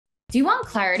Do you want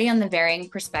clarity on the varying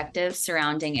perspectives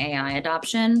surrounding AI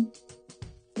adoption?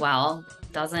 Well,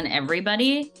 doesn't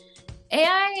everybody?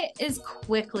 AI is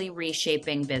quickly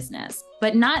reshaping business,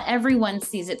 but not everyone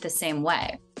sees it the same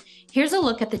way. Here's a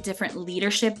look at the different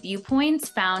leadership viewpoints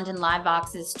found in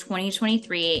LiveVox's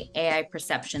 2023 AI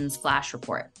Perceptions Flash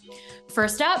Report.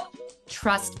 First up,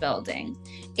 trust building.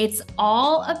 It's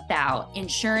all about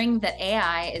ensuring that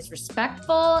AI is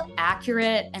respectful,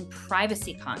 accurate, and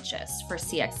privacy conscious for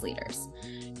CX leaders.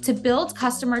 To build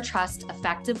customer trust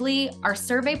effectively, our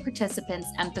survey participants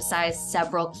emphasized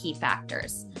several key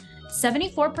factors.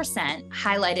 74%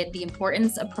 highlighted the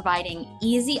importance of providing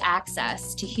easy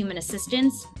access to human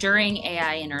assistance during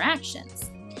AI interactions,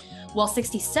 while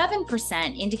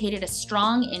 67% indicated a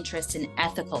strong interest in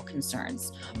ethical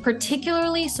concerns,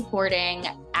 particularly supporting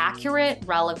accurate,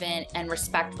 relevant, and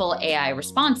respectful AI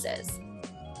responses.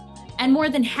 And more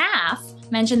than half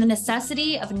mentioned the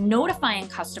necessity of notifying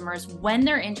customers when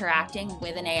they're interacting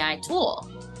with an AI tool.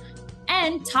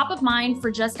 And top of mind for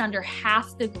just under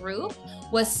half the group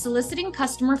was soliciting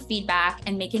customer feedback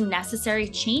and making necessary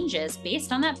changes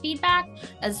based on that feedback,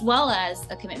 as well as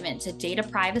a commitment to data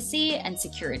privacy and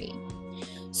security.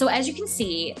 So as you can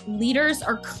see, leaders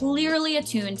are clearly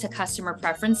attuned to customer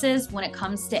preferences when it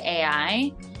comes to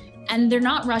AI, and they're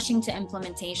not rushing to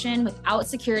implementation without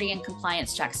security and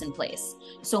compliance checks in place.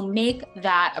 So make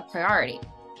that a priority.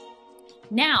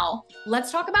 Now,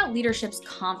 let's talk about leadership's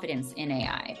confidence in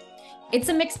AI. It's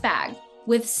a mixed bag,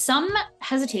 with some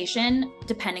hesitation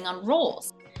depending on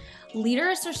roles.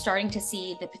 Leaders are starting to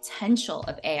see the potential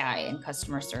of AI in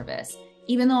customer service,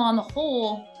 even though on the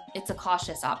whole, it's a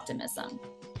cautious optimism.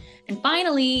 And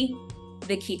finally,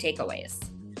 the key takeaways.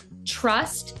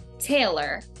 Trust,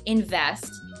 tailor,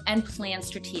 invest, and plan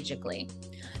strategically.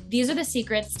 These are the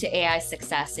secrets to AI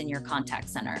success in your contact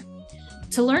center.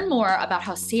 To learn more about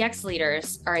how CX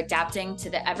leaders are adapting to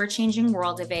the ever-changing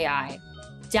world of AI,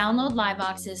 download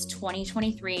LiveVox's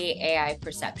 2023 AI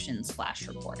Perceptions Flash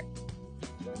Report.